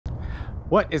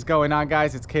What is going on,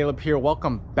 guys? It's Caleb here.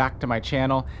 Welcome back to my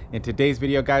channel. In today's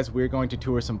video, guys, we're going to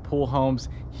tour some pool homes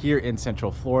here in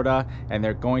Central Florida, and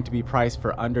they're going to be priced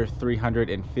for under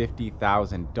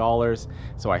 $350,000.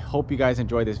 So I hope you guys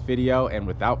enjoy this video, and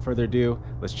without further ado,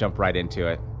 let's jump right into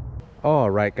it. All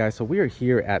right, guys, so we are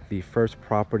here at the first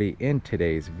property in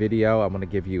today's video. I'm going to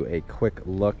give you a quick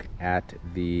look at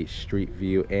the street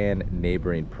view and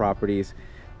neighboring properties.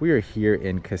 We are here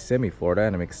in Kissimmee, Florida,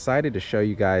 and I'm excited to show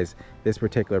you guys this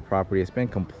particular property. It's been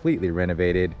completely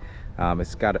renovated.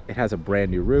 It has a brand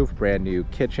new roof, brand new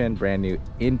kitchen, brand new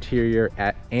interior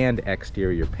and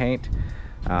exterior paint,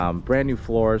 brand new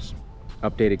floors,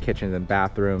 updated kitchens and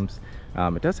bathrooms.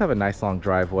 It does have a nice long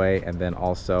driveway, and then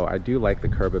also I do like the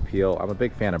curb appeal. I'm a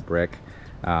big fan of brick.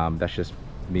 That's just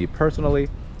me personally.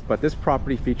 But this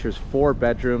property features 4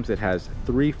 bedrooms. It has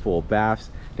 3 full baths.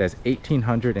 It has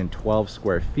 1,812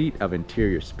 square feet of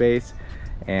interior space,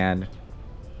 and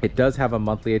it does have a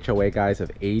monthly HOA, guys,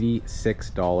 of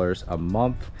 $86 a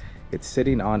month. It's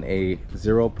sitting on a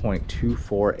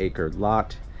 0.24 acre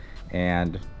lot,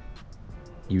 and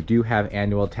you do have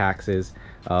annual taxes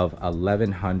of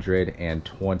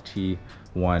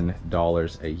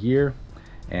 $1,121 a year,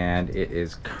 and it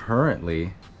is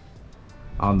currently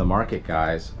on the market,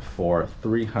 guys, for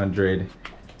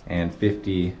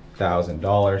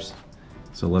 $350,000.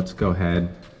 So let's go ahead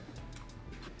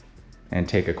and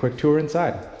take a quick tour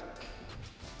inside.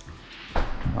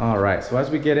 All right, so as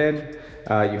we get in,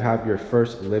 you have your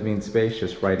first living space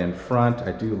just right in front.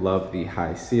 I do love the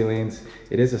high ceilings.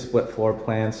 It is a split floor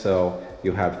plan, so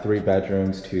you have 3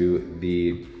 bedrooms to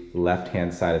the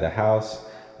left-hand side of the house.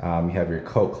 You have your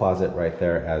coat closet right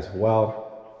there as well.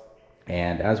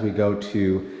 And as we go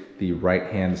to the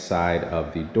right-hand side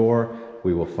of the door,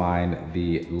 we will find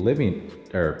the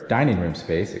dining room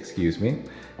space, excuse me.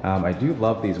 I do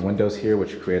love these windows here,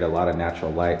 which create a lot of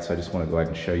natural light. So I just want to go ahead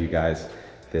and show you guys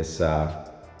this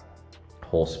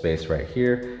whole space right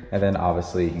here. And then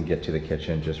obviously you can get to the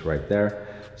kitchen just right there.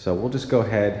 So we'll just go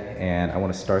ahead, and I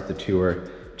want to start the tour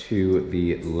to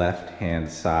the left-hand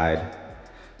side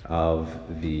of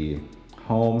the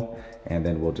home, and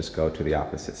then we'll just go to the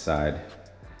opposite side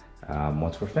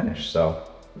once we're finished. So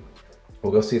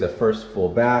we'll go see the first full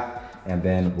bath, and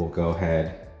then we'll go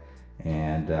ahead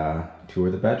and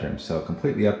tour the bedroom. So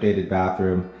completely updated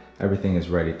bathroom, everything is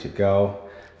ready to go.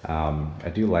 I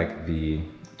do like the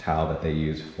tile that they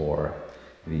use for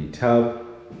the tub.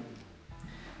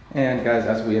 And guys,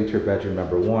 as we enter bedroom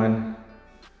number 1,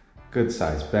 good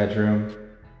sized bedroom.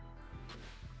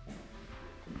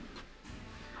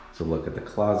 So look at the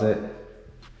closet.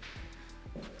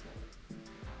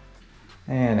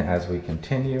 And as we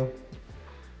continue,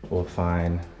 we'll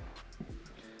find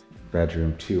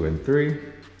bedroom 2 and 3.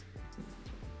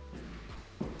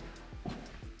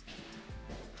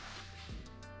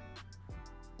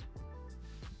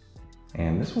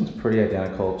 And this one's pretty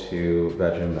identical to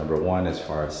bedroom number 1 as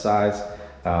far as size.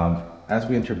 As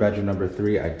we enter bedroom number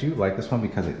 3, I do like this one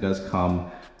because it does come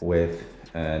with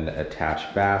an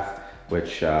attached bath,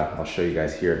 which I'll show you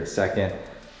guys here in a second.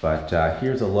 But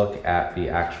here's a look at the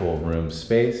actual room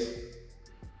space.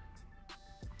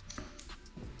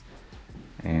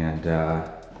 And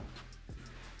the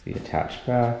attached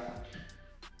bath.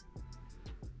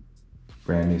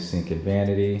 Brand new sink and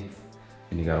vanity.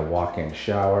 And you got a walk-in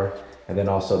shower. And then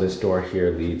also this door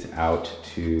here leads out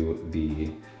to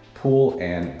the pool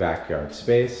and backyard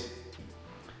space.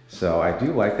 So I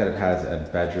do like that it has a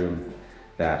bedroom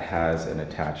that has an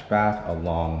attached bath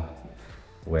along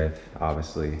with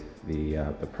obviously the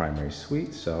primary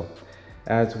suite. So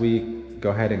as we go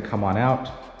ahead and come on out,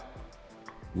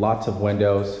 lots of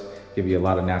windows, give you a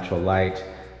lot of natural light.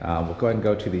 We'll go ahead and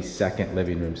go to the second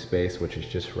living room space, which is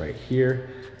just right here,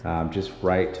 just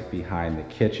right behind the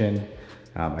kitchen.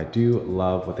 I do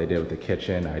love what they did with the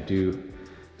kitchen. I do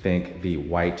think the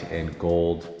white and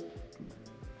gold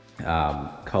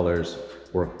colors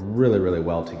work really, really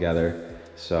well together.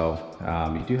 So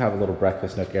you do have a little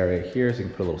breakfast nook area here, so you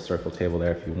can put a little circle table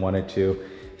there if you wanted to.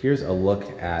 Here's a look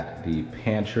at the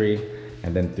pantry,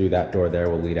 and then through that door there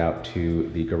will lead out to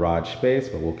the garage space,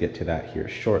 but we'll get to that here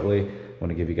shortly. I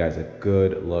want to give you guys a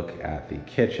good look at the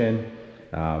kitchen.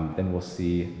 Then we'll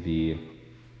see the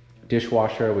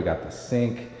dishwasher, we got the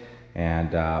sink,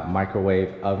 and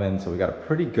microwave oven. So we got a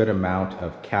pretty good amount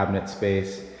of cabinet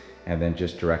space. And then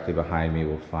just directly behind me,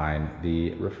 we'll find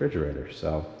the refrigerator.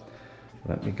 So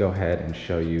let me go ahead and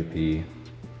show you the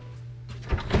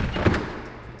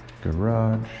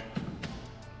garage.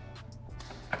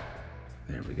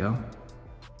 There we go.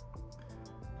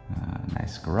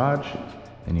 Nice garage.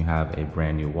 Then you have a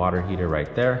brand new water heater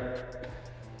right there.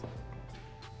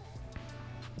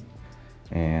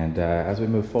 And as we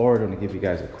move forward, I'm gonna give you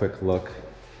guys a quick look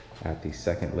at the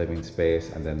second living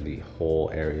space and then the whole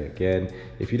area again.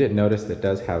 If you didn't notice, it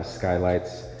does have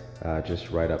skylights just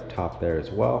right up top there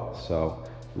as well. So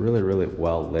really, really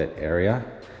well lit area.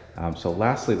 So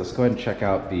lastly, let's go ahead and check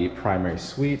out the primary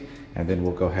suite, and then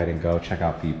we'll go ahead and go check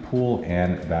out the pool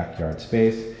and backyard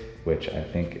space, which I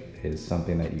think is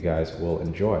something that you guys will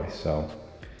enjoy. So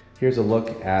here's a look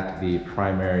at the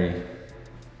primary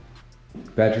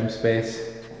bedroom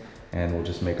space, and we'll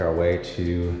just make our way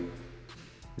to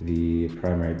the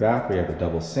primary bath. We have the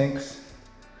double sinks.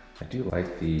 I do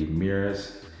like the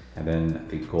mirrors, and then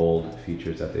the gold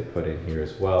features that they put in here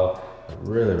as well. A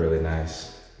really, really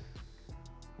nice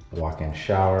walk-in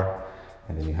shower,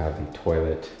 and then you have the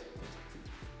toilet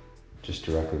just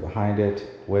directly behind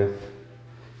it with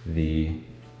the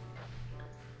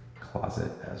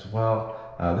closet as well.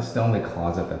 This is the only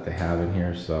closet that they have in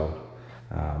here, so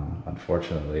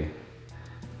unfortunately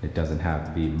it doesn't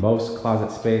have the most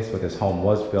closet space, but this home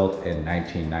was built in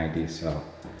 1990, so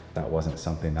that wasn't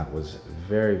something that was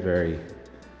very, very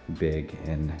big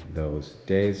in those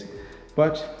days,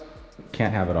 but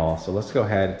can't have it all. So let's go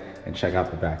ahead and check out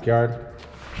the backyard.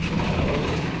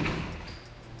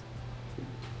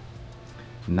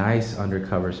 Nice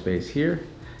undercover space here,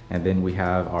 and then we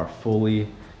have our fully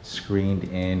screened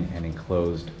in and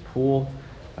enclosed pool.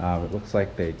 It looks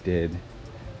like they did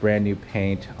brand new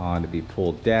paint on the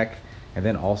pool deck. And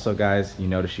then also, guys, you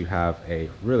notice you have a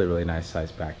really, really nice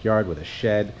sized backyard with a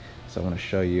shed. So I want to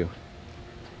show you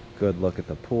a good look at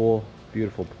the pool.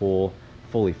 Beautiful pool,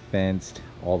 fully fenced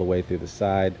all the way through the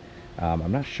side.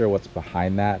 I'm not sure what's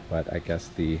behind that, but I guess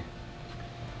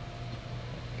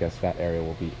that area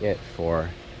will be it for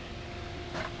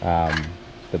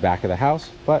the back of the house.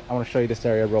 But I want to show you this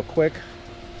area real quick.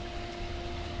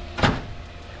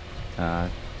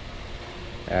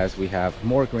 As we have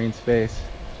more green space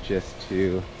just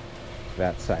to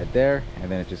that side there,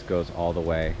 and then it just goes all the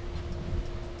way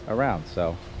around.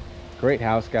 So great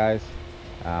house, guys,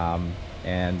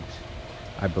 and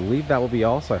I believe that will be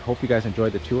all. So I hope you guys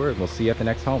enjoyed the tour, and we'll see you at the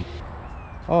next home.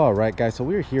 All right, guys, so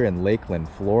we're here in Lakeland,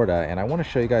 Florida, and I want to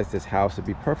show you guys this house. It'd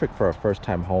be perfect for a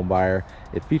first-time home buyer.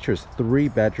 It features 3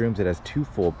 bedrooms. It has 2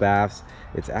 full baths.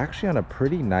 It's actually on a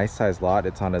pretty nice sized lot.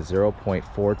 It's on a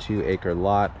 0.42 acre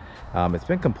lot. It's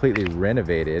been completely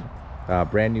renovated.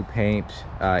 Brand new paint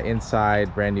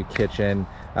inside, brand new kitchen,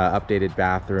 updated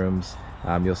bathrooms.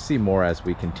 You'll see more as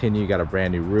we continue. You got a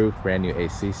brand new roof, brand new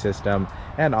AC system,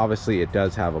 and obviously it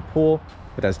does have a pool.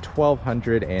 It has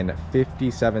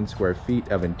 1,257 square feet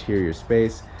of interior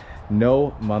space,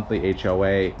 no monthly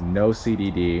HOA, no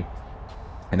CDD.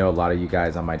 I know a lot of you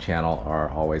guys on my channel are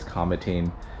always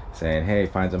commenting saying, hey,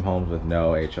 find some homes with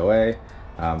no HOA.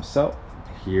 So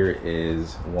here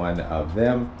is one of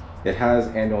them. It has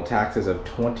annual taxes of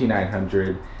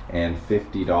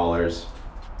 $2,950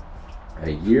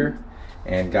 a year.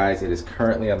 And guys, it is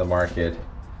currently on the market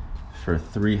for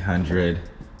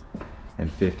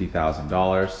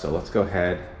 $350,000. So let's go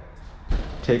ahead,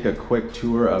 take a quick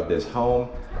tour of this home.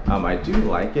 I do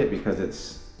like it because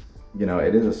it's, you know,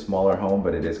 it is a smaller home,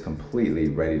 but it is completely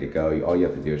ready to go. All you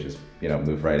have to do is just, you know,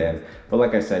 move right in. But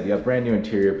like I said, you have brand new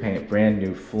interior paint, brand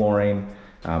new flooring.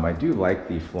 I do like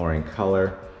the flooring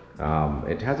color.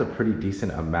 It has a pretty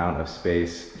decent amount of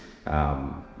space.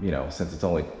 You know, since it's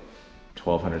only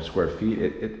 1,200 square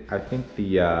feet, I think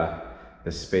the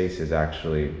space is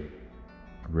actually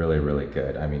really, really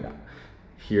good. I mean,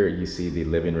 here you see the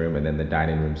living room and then the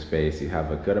dining room space. You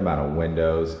have a good amount of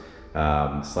windows,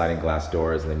 sliding glass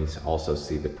doors, and then you also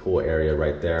see the pool area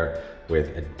right there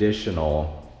with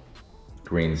additional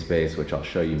green space, which I'll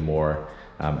show you more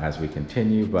as we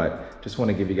continue. But just want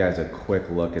to give you guys a quick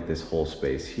look at this whole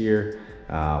space here.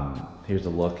 Here's a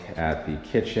look at the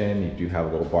kitchen. You do have a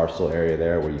little bar stool area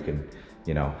there where you can,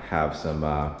 you know, have some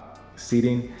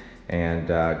seating. And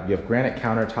you have granite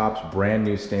countertops, brand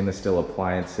new stainless steel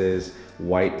appliances,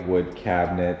 white wood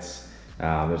cabinets.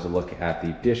 There's a look at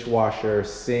the dishwasher,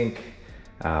 sink.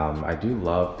 I do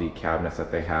love the cabinets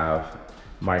that they have,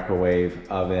 microwave,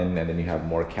 oven, and then you have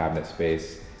more cabinet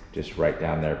space just right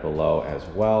down there below as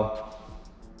well.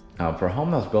 For a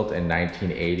home that was built in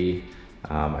 1980,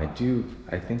 I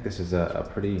think this is a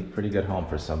pretty good home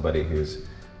for somebody who's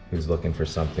looking for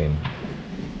something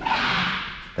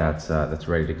that's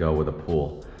ready to go with a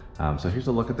pool. So here's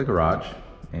a look at the garage,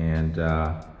 and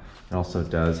it also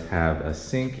does have a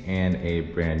sink and a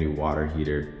brand new water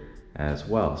heater as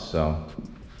well. So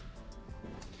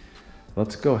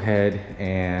let's go ahead,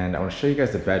 and I want to show you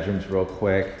guys the bedrooms real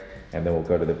quick, and then we'll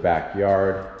go to the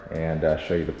backyard and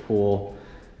show you the pool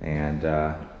and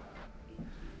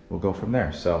we'll go from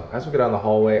there. So as we go down the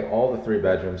hallway, all the 3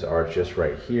 bedrooms are just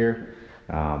right here.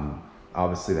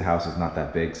 Obviously the house is not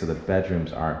that big, so the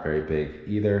bedrooms aren't very big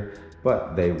either,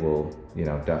 but they will, you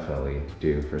know, definitely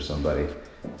do for somebody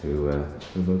who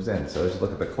moves in. So just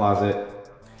look at the closet,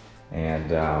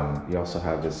 and you also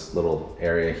have this little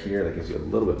area here that gives you a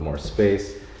little bit more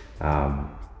space.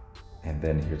 And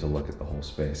then here's a look at the whole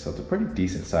space. So it's a pretty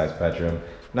decent sized bedroom,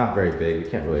 not very big.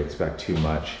 You can't really expect too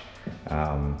much,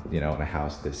 you know, in a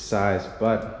house this size,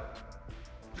 but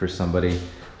for somebody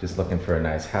just looking for a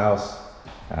nice house,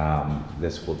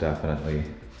 this will definitely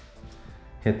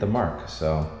hit the mark.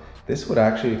 So this would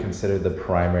actually be considered the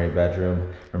primary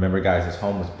bedroom. Remember guys, this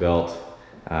home was built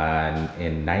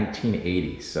in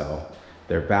 1980. So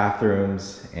their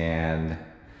bathrooms and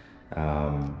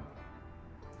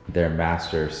their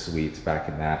master suites back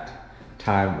in that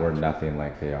time were nothing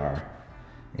like they are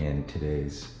in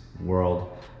today's world.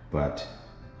 But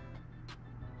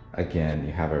again,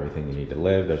 you have everything you need to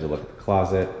live. There's a look at the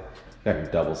closet. You got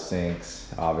your double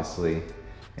sinks, obviously.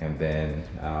 And then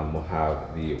we'll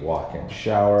have the walk-in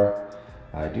shower.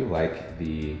 I do like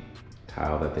the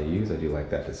tile that they use. I do like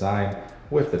that design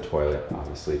with the toilet,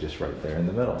 obviously, just right there in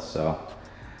the middle. So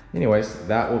anyways,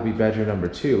 that will be bedroom number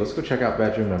 2. Let's go check out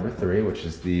bedroom number 3, which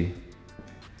is the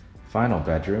final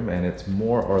bedroom, and it's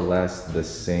more or less the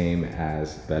same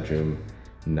as bedroom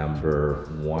number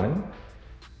 1.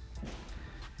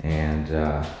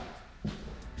 And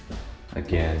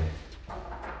again,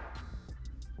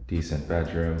 decent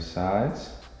bedroom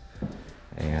size.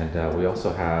 And we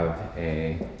also have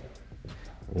a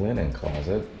linen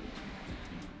closet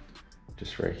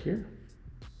just right here.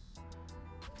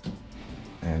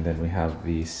 And then we have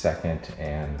the second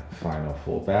and final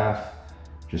full bath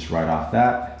just right off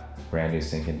that. Brand new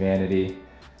sink and vanity,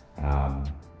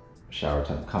 shower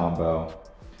tub combo.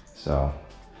 So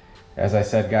as I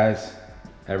said guys,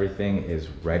 everything is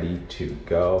ready to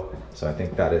go. So I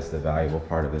think that is the valuable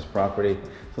part of this property.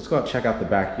 So let's go out and check out the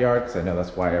backyard, because I know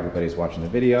that's why everybody's watching the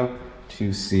video,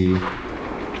 to see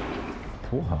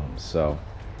pool homes. So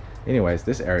anyways,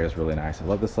 this area is really nice. I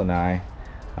love this lanai.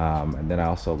 And then I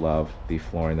also love the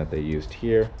flooring that they used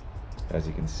here, as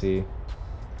you can see.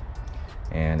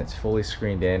 And it's fully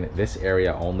screened in. This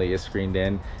area only is screened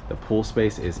in. The pool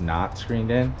space is not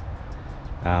screened in.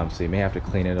 So you may have to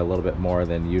clean it a little bit more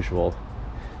than usual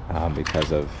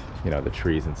because of, you know, the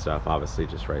trees and stuff, obviously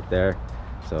just right there.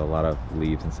 So a lot of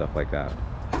leaves and stuff like that.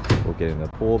 We'll get in the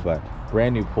pool, but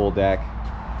brand new pool deck.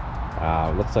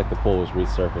 Looks like the pool was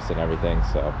resurfaced and everything,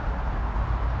 so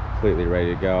completely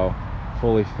ready to go.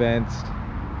 Fully fenced.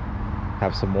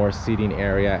 Have some more seating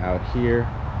area out here.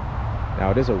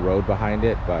 Now it is a road behind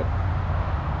it, but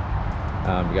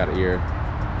you got your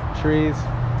trees,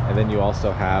 and then you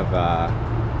also have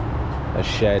a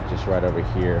shed just right over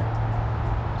here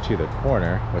to the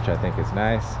corner, which I think is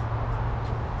nice,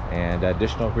 and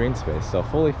additional green space. So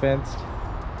fully fenced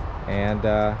and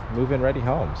move-in ready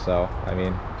home. So I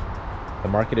mean, the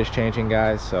market is changing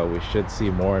guys, so we should see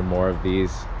more and more of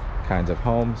these kinds of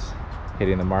homes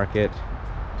hitting the market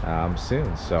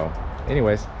soon. So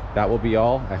anyways, that will be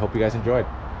all. I hope you guys enjoyed.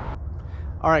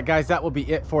 All right guys, that will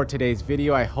be it for today's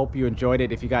video. I hope you enjoyed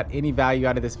it. If you got any value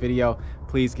out of this video,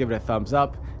 please give it a thumbs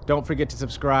up. Don't forget to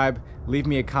subscribe, leave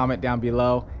me a comment down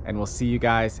below, and we'll see you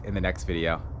guys in the next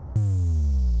video.